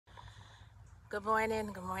Good morning,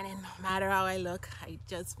 good morning. No matter how I look, I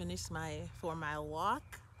just finished my 4 mile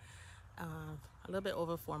walk, a little bit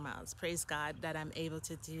over 4 miles. Praise God that I'm able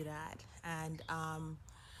to do that. And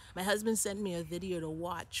my husband sent me a video to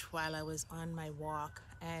watch while I was on my walk,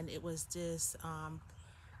 and it was this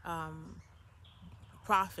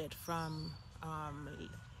prophet from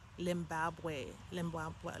Zimbabwe.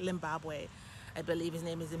 I believe his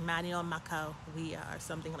name is Emmanuel Makawia or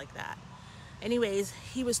something like that. Anyways,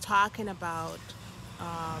 he was talking about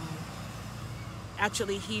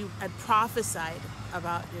actually he had prophesied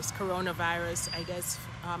about this coronavirus, I guess,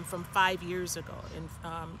 from 5 years ago in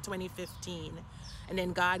 2015, and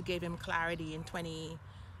then God gave him clarity in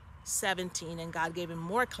 2017, and God gave him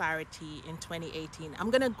more clarity in 2018.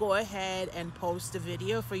 I'm gonna go ahead and post the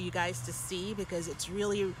video for you guys to see because it's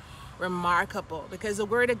really remarkable, because the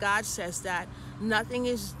word of God says that nothing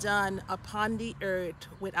is done upon the earth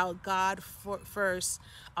without God first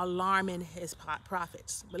alarming his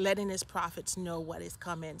prophets, letting his prophets know what is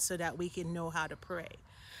coming so that we can know how to pray,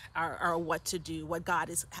 or what to do, what God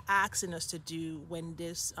is asking us to do when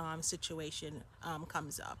this situation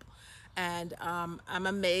comes up. And I'm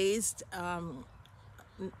amazed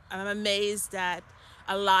that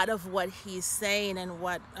a lot of what he's saying and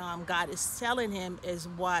what God is telling him is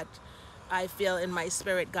what I feel in my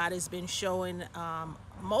spirit God has been showing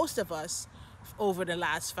most of us over the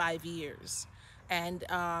last 5 years. And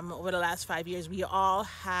over the last 5 years, we all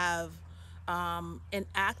have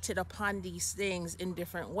enacted upon these things in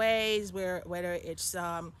different ways, whether it's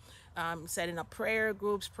setting up prayer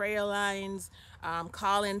groups, prayer lines,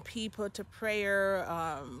 calling people to prayer,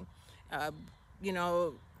 you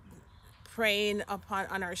know, praying upon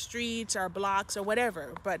on our streets, our blocks, or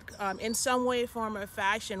whatever. But in some way, form, or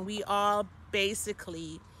fashion, we all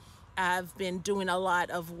basically have been doing a lot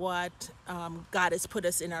of what God has put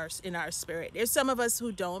us in our spirit. There's some of us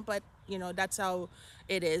who don't, but that's how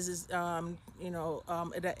it is. It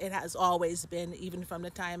has always been, even from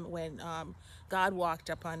the time when God walked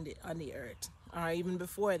upon the earth, or even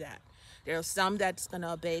before that. There are some that's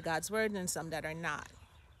gonna obey God's word, and some that are not.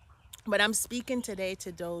 But I'm speaking today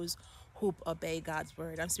to those who obey God's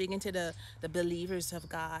word. I'm speaking to the believers of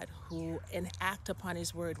God who enact upon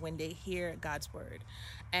his word when they hear God's word.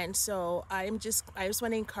 And so I just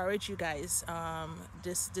want to encourage you guys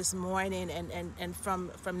this morning, and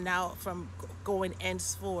from going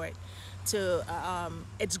henceforth to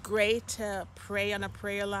it's great to pray on a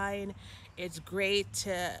prayer line. It's great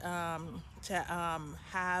to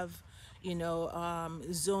have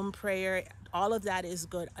Zoom prayer. All of that is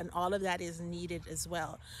good, and all of that is needed as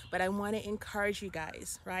well. But I want to encourage you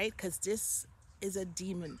guys, right? Because this is a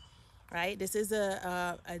demon, right? This is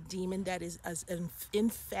a demon that has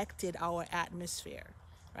infected our atmosphere,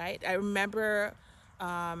 right? I remember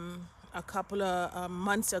a couple of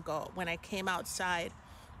months ago when I came outside,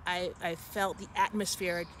 I felt the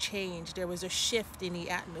atmosphere change. There was a shift in the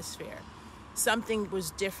atmosphere. Something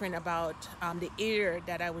was different about the air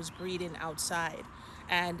that I was breathing outside.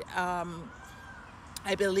 And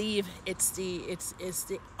I believe it's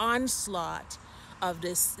the onslaught of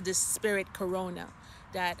this spirit corona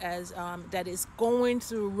that is roaming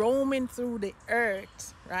through the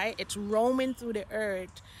earth, right? It's roaming through the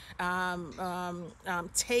earth,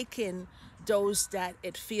 taking those that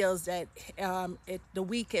it feels that the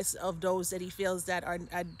weakest of those that he feels that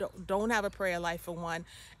don't have a prayer life, for one,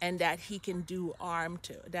 and that he can do harm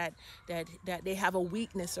to, that they have a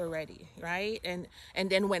weakness already, right? And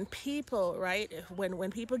then when people, right, when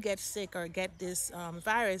people get sick or get this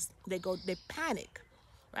virus, they panic,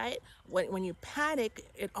 right? When you panic,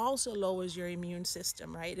 it also lowers your immune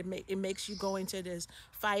system, right? It makes you go into this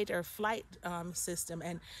fight or flight system,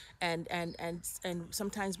 and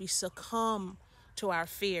sometimes we succumb to our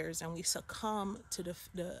fears, and we succumb to to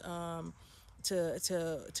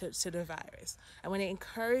the virus. I want to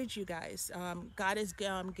encourage you guys. God has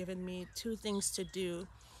given me two things to do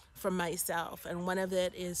for myself, and one of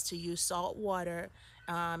it is to use salt water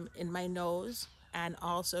in my nose, and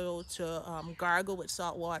also to gargle with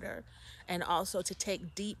salt water, and also to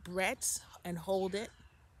take deep breaths and hold it,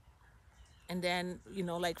 and then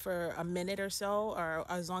like for a minute or so, or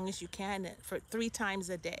as long as you can, for 3 times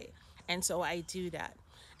a day. And so I do that.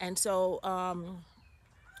 And so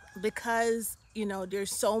because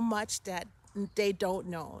there's so much that they don't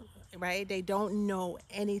know, right? They don't know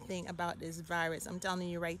anything about this virus. I'm telling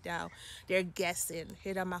you right now, they're guessing.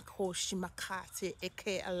 They're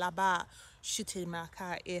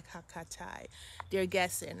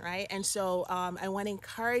guessing, right? And so I want to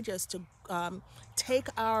encourage us to take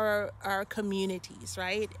our communities,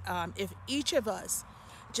 right? If each of us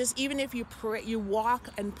just even if you pray, you walk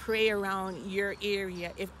and pray around your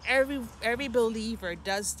area, if every believer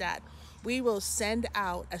does that, we will send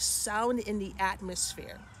out a sound in the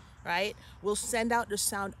atmosphere, right? We'll send out the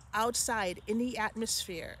sound outside in the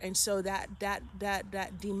atmosphere, and so that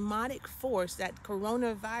demonic force, that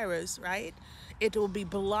coronavirus, right, it will be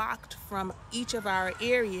blocked from each of our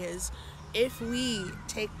areas if we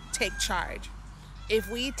take charge. If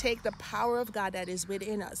we take the power of God that is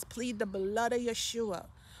within us, plead the blood of Yeshua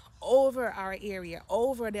over our area,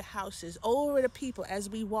 over the houses, over the people as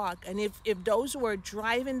we walk. And if those who are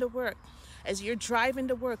driving to work, as you're driving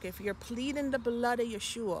to work, if you're pleading the blood of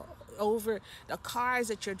Yeshua over the cars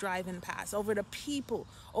that you're driving past, over the people,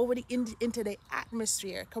 over into the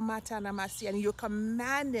atmosphere, and you're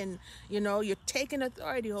commanding, you're taking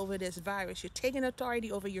authority over this virus. You're taking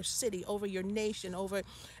authority over your city, over your nation, over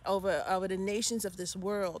the nations of this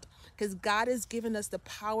world, because God has given us the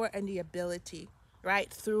power and the ability, right,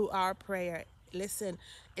 through our prayer. Listen,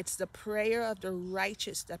 it's the prayer of the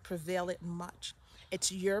righteous that prevaileth much. It's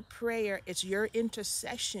your prayer, it's your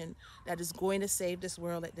intercession that is going to save this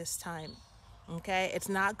world at this time. Okay, it's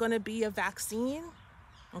not going to be a vaccine.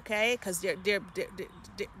 Okay, because they're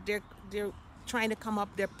trying to come up.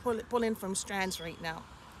 They're pulling from strands right now.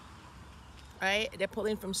 Right, they're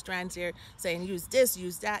pulling from strands here, saying use this,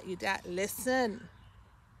 use that, use that. Listen,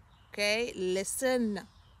 okay, listen.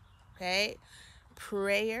 Okay,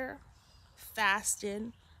 prayer,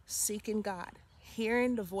 fasting, seeking God,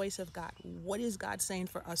 hearing the voice of God. What is God saying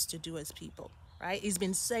for us to do as people? Right? He's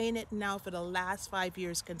been saying it now for the last 5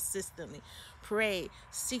 years consistently. Pray,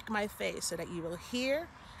 seek my face so that you will hear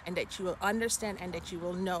and that you will understand and that you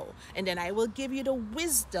will know. And then I will give you the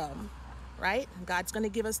wisdom, right? God's going to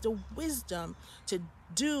give us the wisdom to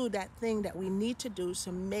do that thing that we need to do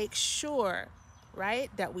to make sure, right,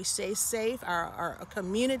 that we stay safe, our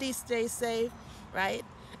community stays safe, right?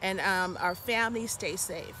 And our families stay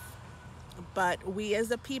safe. But we as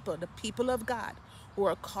the people of God, who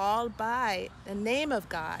are called by the name of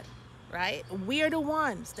God, right? We are the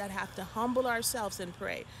ones that have to humble ourselves and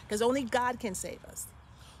pray, because only God can save us.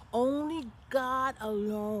 Only God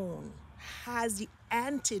alone has the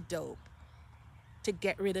antidote to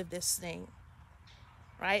get rid of this thing,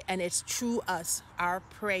 right? And it's through us, our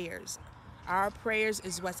prayers. Our prayers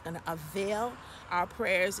is what's going to avail. Our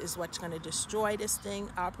prayers is what's going to destroy this thing.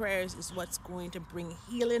 Our prayers is what's going to bring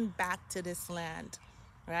healing back to this land,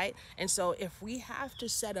 right? And so if we have to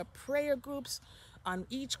set up prayer groups on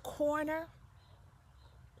each corner,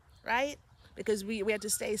 right? Because we have to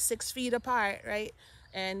stay 6 feet apart, right?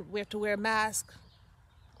 And we have to wear masks,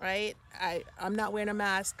 right? I'm not wearing a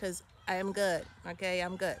mask because I am good, okay?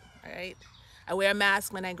 I'm good, all right? I wear a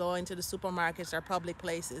mask when I go into the supermarkets or public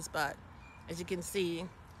places, but as you can see,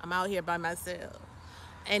 I'm out here by myself.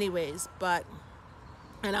 Anyways,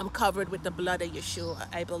 and I'm covered with the blood of Yeshua.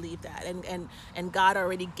 I believe that. And God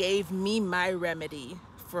already gave me my remedy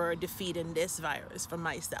for defeating this virus for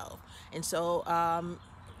myself. And so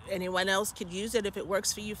anyone else could use it. If it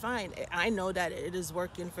works for you, fine. I know that it is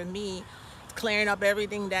working for me, clearing up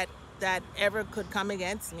everything that ever could come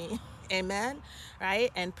against me. Amen.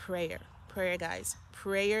 Right? And prayer, guys.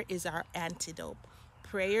 Prayer is our antidote.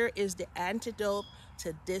 Prayer is the antidote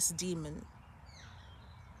to this demon,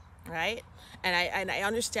 right? And I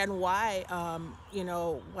understand why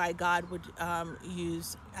why God would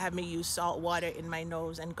have me use salt water in my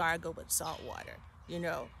nose and gargle with salt water,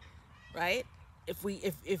 right?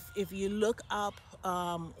 If you look up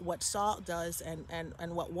what salt does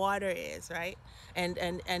and what water is, right? And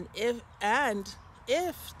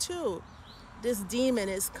if too this demon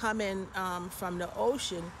is coming from the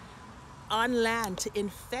ocean on land to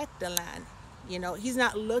infect the land, he's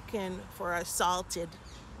not looking for a salted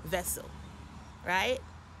vessel, right?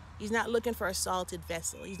 He's not looking for a salted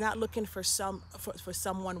vessel. He's not looking for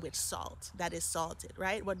someone with salt that is salted,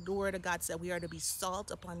 right? What the word of God said, we are to be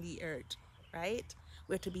salt upon the earth, right?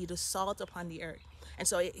 We're to be the salt upon the earth. And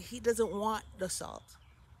so he doesn't want the salt,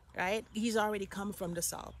 right? He's already come from the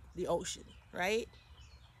salt, the ocean, right?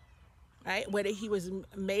 Right? Whether he was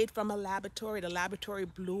made from a laboratory, the laboratory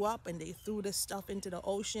blew up and they threw the stuff into the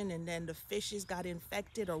ocean and then the fishes got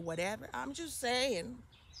infected or whatever. I'm just saying,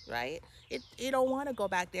 right? He don't want to go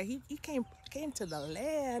back there. He came to the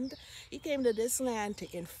land. He came to this land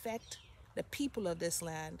to infect the people of this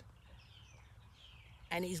land.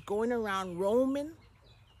 And he's going around roaming,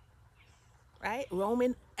 right?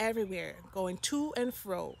 Roaming everywhere, going to and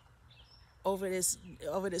fro over this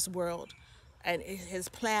world. And his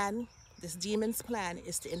plan, this demon's plan,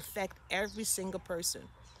 is to infect every single person,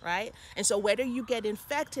 right? And so whether you get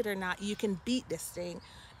infected or not, you can beat this thing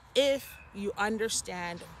if you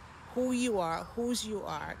understand who you are, whose you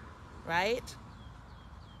are, right?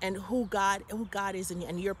 And who God is in you,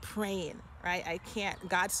 and you're praying, right? I can't.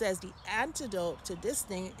 God says the antidote to this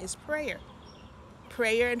thing is prayer,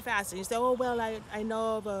 prayer and fasting. You say, oh well, I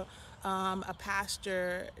know of a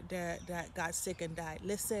pastor that got sick and died.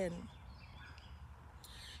 Listen,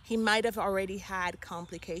 he might have already had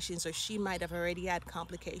complications, or she might have already had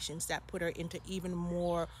complications that put her into even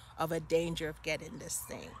more of a danger of getting this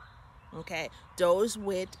thing. Okay, those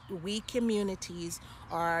with weak immunities,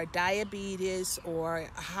 or diabetes, or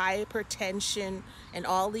hypertension, and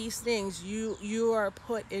all these things, you are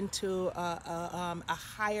put into a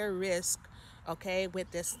higher risk, okay,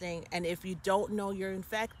 with this thing. And if you don't know you're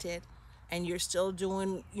infected, and you're still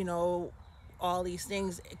doing, all these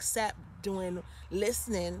things, except doing,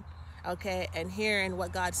 listening, okay, and hearing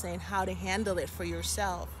what God's saying, how to handle it for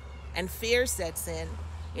yourself, and fear sets in.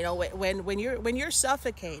 When you're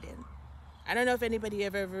suffocating. I don't know if anybody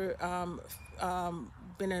have ever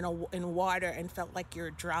been in water and felt like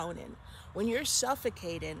you're drowning. When you're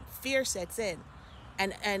suffocating, fear sets in,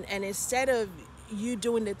 and instead of you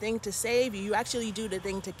doing the thing to save you, you actually do the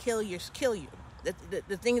thing to kill you.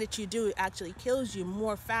 The thing that you do actually kills you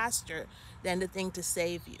more faster than the thing to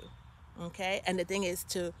save you. Okay, and the thing is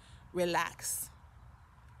to relax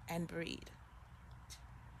and breathe.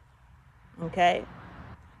 Okay.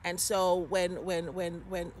 And so when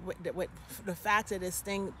the fact that this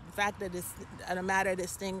thing, the fact that this, no matter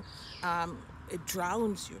this thing, it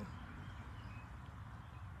drowns you.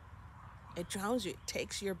 It drowns you. It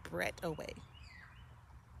takes your breath away.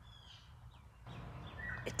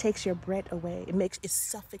 It takes your breath away. It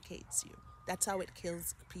suffocates you. That's how it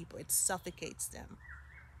kills people. It suffocates them,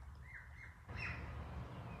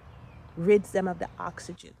 rids them of the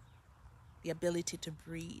oxygen, the ability to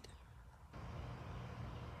breathe.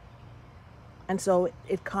 And so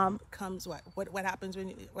it comes what happens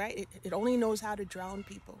when right? It only knows how to drown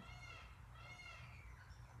people,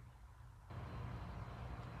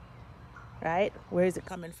 right? Where is it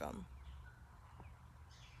coming from?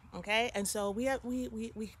 Okay, and so we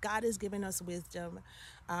God has given us wisdom.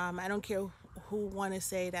 I don't care who want to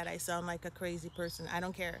say that I sound like a crazy person. I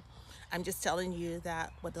don't care. I'm just telling you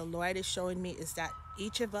that what the Lord is showing me is that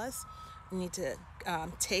each of us need to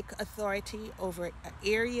take authority over an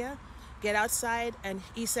area, get outside, and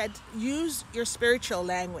He said, use your spiritual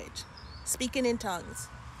language, speaking in tongues.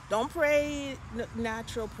 Don't pray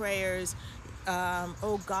natural prayers.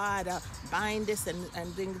 Oh God, bind this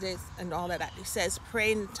and bring this and all of that. He says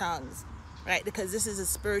pray in tongues, right? Because this is a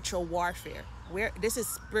spiritual warfare. Where this is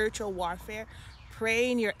spiritual warfare.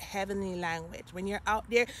 Pray in your heavenly language. When you're out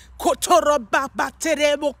there,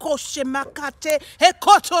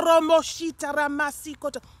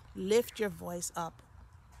 lift your voice up.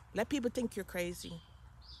 Let people think you're crazy.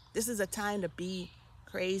 This is a time to be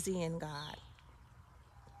crazy in God.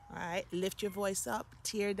 All right, lift your voice up,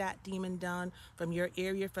 tear that demon down from your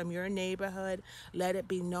area, from your neighborhood. Let it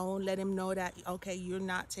be known. Let him know that, okay, you're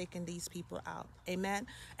not taking these people out. Amen.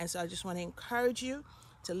 And so I just want to encourage you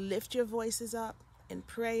to lift your voices up in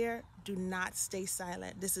prayer. Do not stay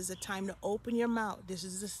silent. This is a time to open your mouth. This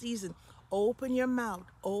is the season. Open your mouth,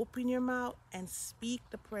 and speak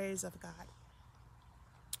the prayers of God.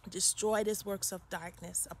 Destroy these works of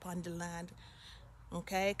darkness upon the land.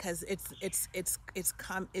 Okay, because it's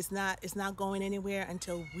not going anywhere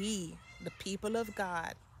until we, the people of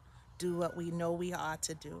God, do what we know we ought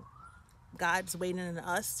to do. God's waiting on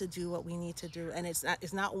us to do what we need to do, and it's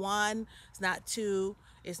not one, it's not two,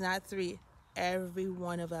 it's not three. Every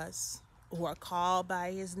one of us who are called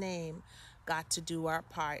by His name got to do our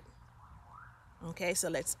part. Okay, so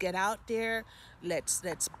let's get out there. Let's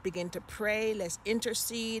begin to pray. Let's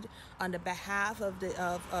intercede on the behalf of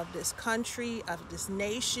this country, of this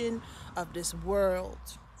nation, of this world.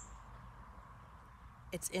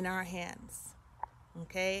 It's in our hands.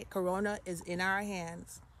 Okay, Corona is in our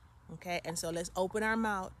hands. Okay, and so let's open our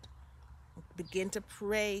mouth. Begin to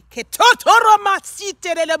pray.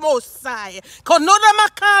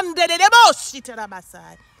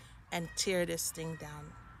 And tear this thing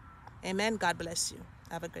down. Amen. God bless you.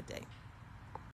 Have a good day.